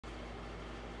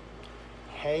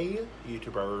Hey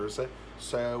YouTubers,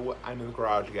 so I'm in the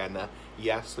garage again.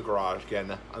 Yes, the garage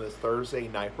again. On this Thursday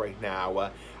night right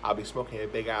now, I'll be smoking a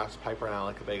big ass pipe right now,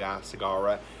 like a big ass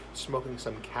cigar. Smoking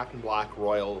some Captain Black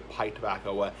Royal pipe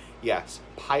tobacco. Yes,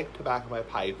 pipe tobacco my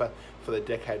pipe. For the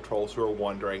dickhead trolls who are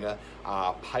wondering,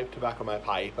 pipe tobacco my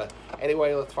pipe.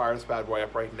 Anyway, let's fire this bad boy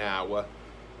up right now.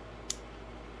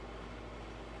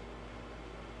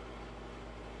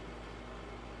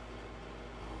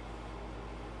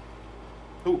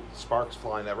 Ooh, sparks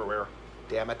flying everywhere.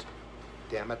 Damn it.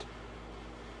 Damn it.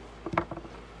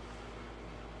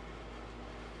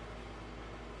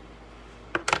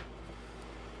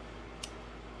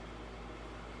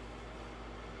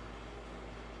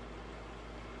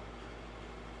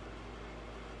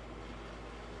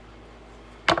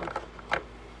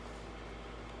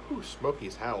 Ooh, smoky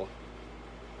as hell.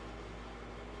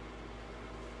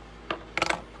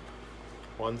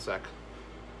 One sec.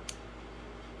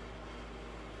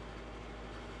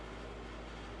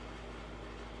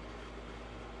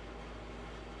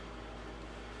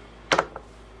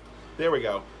 There we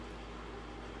go.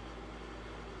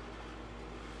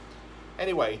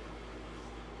 Anyway,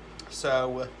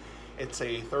 so it's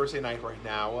a Thursday night right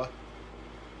now.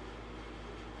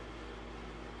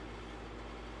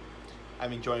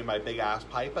 I'm enjoying my big ass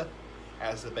pipe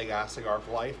as the big ass cigar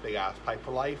for life, big ass pipe for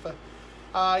life.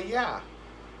 Yeah.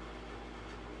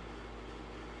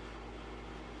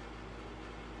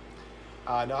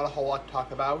 Not a whole lot to talk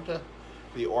about.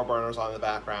 The ore burners on the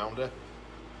background.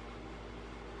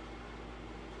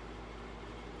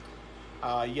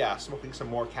 Yeah, smoking some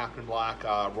more Captain Black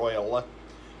Royal.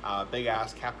 Big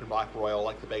ass Captain Black Royal,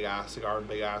 like the big ass cigar and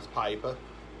big ass pipe.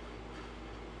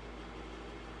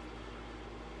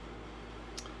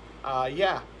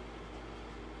 Yeah.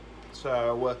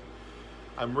 So,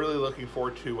 I'm really looking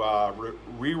forward to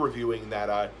re-reviewing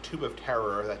that Tube of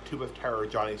Terror,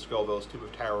 Johnny Scoville's Tube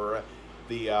of Terror.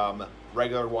 The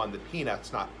regular one, the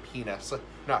peanuts, not penis.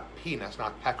 Not penis,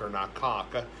 not pecker, not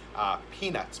cock.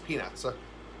 Peanuts.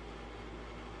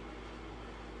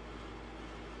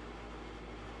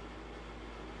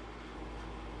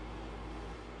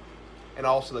 And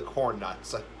also the corn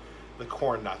nuts. The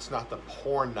corn nuts, not the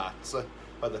porn nuts,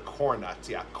 but the corn nuts.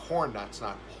 Yeah, corn nuts,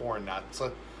 not porn nuts.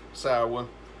 So,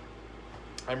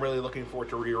 I'm really looking forward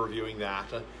to re-reviewing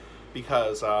that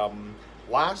because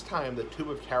last time the Tube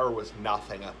of Terror was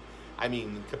nothing. I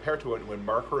mean, compared to when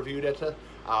Merc reviewed it,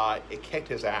 it kicked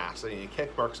his ass. I mean,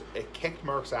 it kicked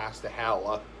Merc's ass to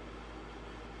hell.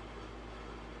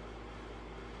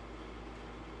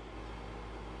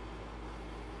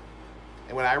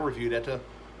 And when I reviewed it,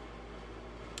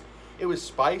 it was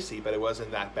spicy, but it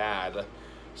wasn't that bad.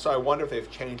 So I wonder if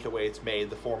they've changed the way it's made,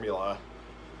 the formula.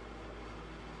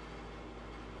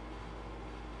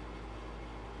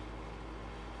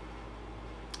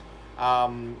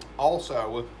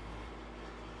 Also,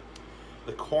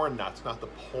 the corn nuts, not the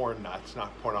porn nuts,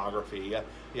 not pornography.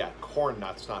 Yeah, corn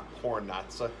nuts, not porn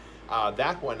nuts.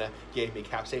 That one gave me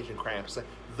capsaicin cramps.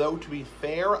 Though, to be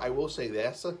fair, I will say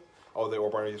this. Oh, the ore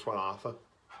burner just went off.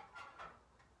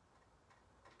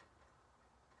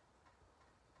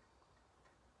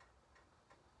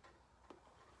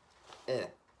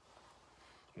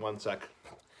 One sec.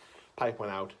 Pipe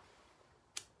went out.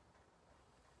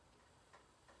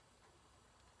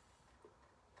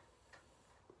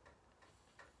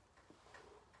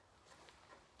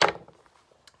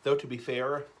 Though, to be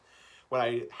fair, when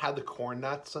I had the corn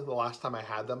nuts, the last time I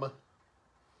had them,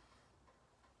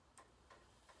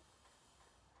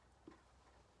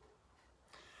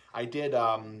 I did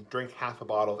drink half a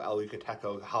bottle of El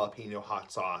Yucateco jalapeno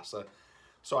hot sauce.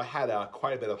 So I had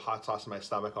quite a bit of hot sauce in my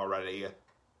stomach already.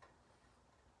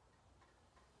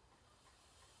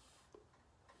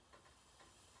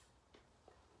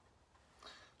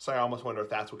 So I almost wonder if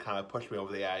that's what kind of pushed me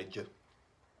over the edge.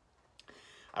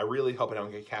 I really hope I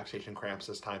don't get capsaicin cramps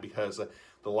this time because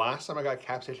the last time I got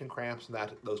capsaicin cramps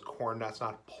and those corn nuts,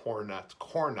 not porn nuts,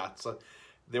 corn nuts,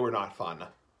 they were not fun.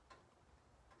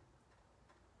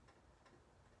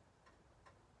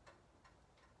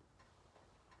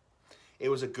 It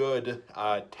was a good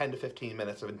 10 to 15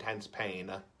 minutes of intense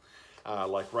pain,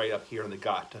 like right up here in the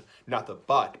gut. Not the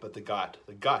butt, but the gut.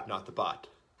 The gut, not the butt.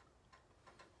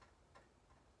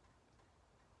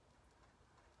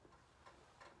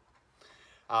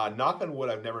 Knock on wood,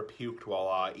 I've never puked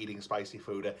while eating spicy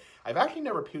food. I've actually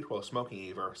never puked while smoking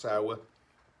either, so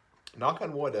knock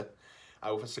on wood,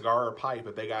 with a cigar or pipe,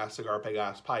 a big-ass cigar,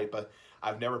 big-ass pipe,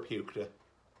 I've never puked.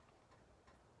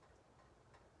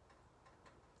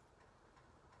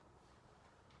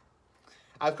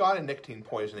 I've gotten nicotine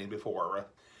poisoning before.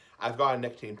 I've gotten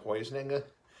nicotine poisoning,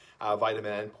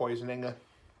 vitamin N poisoning.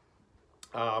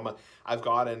 I've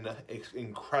gotten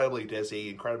incredibly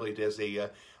dizzy,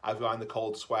 I've gotten the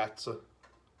cold sweats.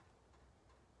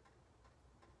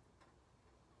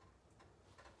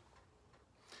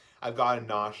 I've gotten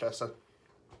nauseous.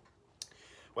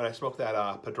 When I smoked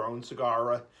that Padron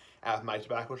cigar at my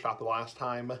tobacco shop the last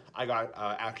time, I got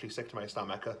actually sick to my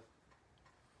stomach.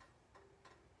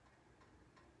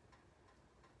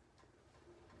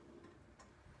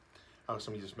 Oh,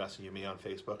 somebody's just messaging me on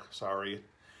Facebook. Sorry.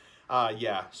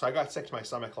 Yeah, so I got sick to my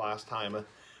stomach last time.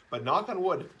 But knock on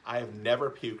wood, I have never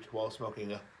puked while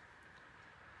smoking.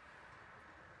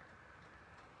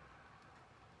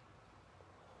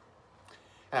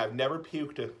 I've never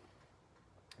puked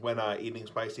when eating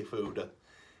spicy food.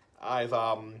 I've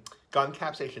gotten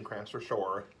capsaicin cramps for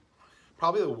sure.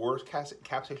 Probably the worst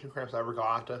capsaicin cramps I ever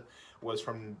got was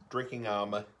from drinking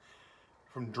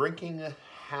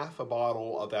half a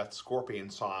bottle of that scorpion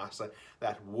sauce,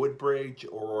 that Woodbridge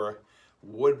or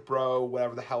Woodbro,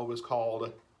 whatever the hell it was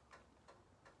called.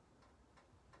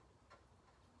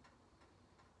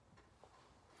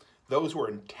 Those were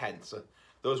intense.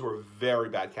 Those were very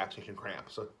bad capsaicin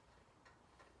cramps.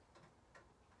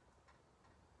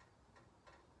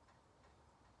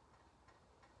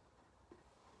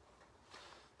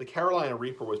 The Carolina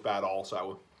Reaper was bad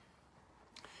also.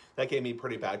 That gave me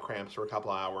pretty bad cramps for a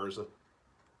couple hours.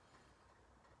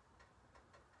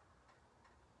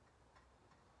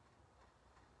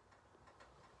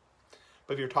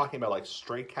 But if you're talking about like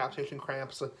straight capsaicin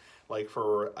cramps, like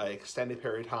for an extended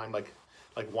period of time, like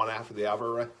one after the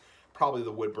other, probably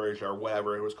the Woodbridge or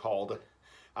whatever it was called,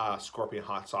 scorpion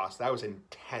hot sauce. That was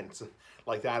intense.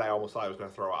 Like that, I almost thought I was going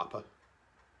to throw up.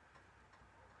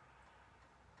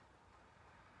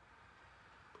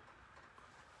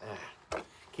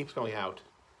 Keeps going out.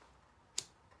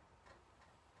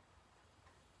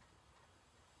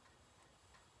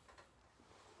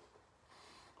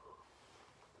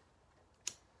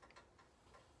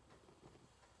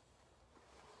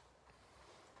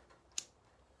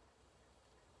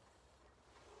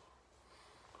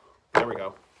 There we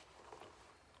go.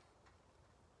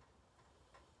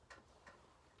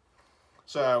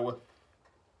 So,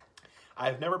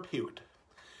 I've never puked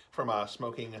from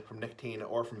smoking, from nicotine,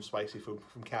 or from spicy food,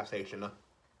 from capsaicin.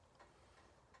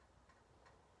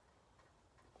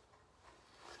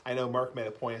 I know Mark made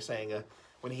a point of saying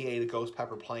when he ate a ghost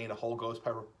pepper plain, a whole ghost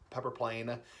pepper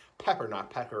plain, pepper, not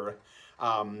pecker,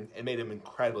 it made him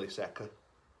incredibly sick.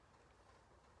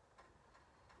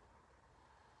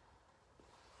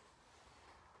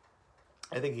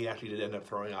 I think he actually did end up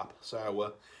throwing up.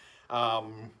 So,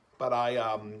 but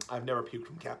I've never puked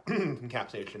from from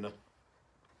capsaicin.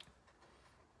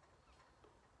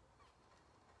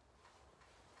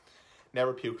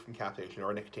 Never puked from capsaicin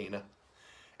or nicotine.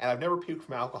 And I've never puked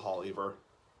from alcohol either.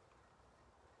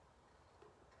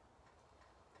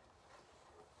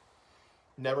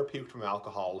 Never puked from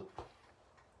alcohol.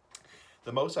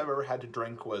 The most I've ever had to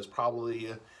drink was probably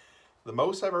when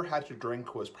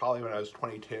I was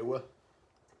 22.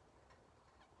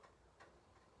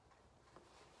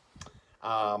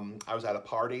 I was at a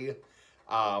party,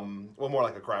 well, more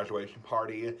like a graduation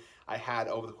party. I had,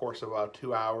 over the course of about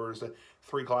 2 hours,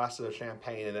 3 glasses of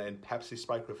champagne and Pepsi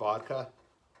spiked with vodka.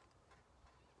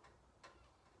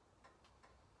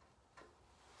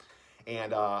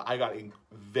 And I got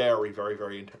very, very,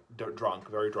 very drunk,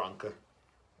 very drunk.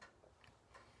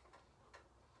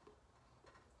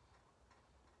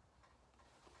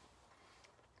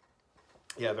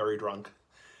 Yeah, very drunk.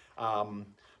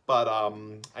 But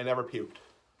I never puked.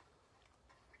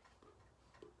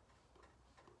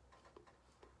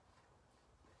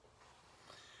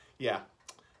 Yeah,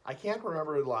 I can't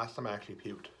remember the last time I actually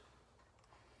puked.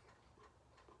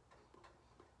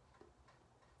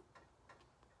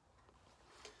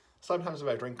 Sometimes if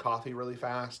I drink coffee really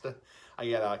fast, I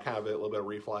get kind of a little bit of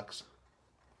reflux.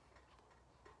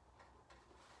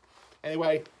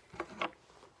 Anyway,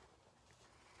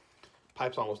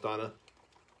 pipe's almost done.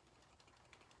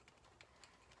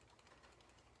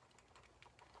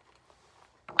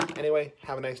 Anyway,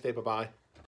 have a nice day. Bye-bye.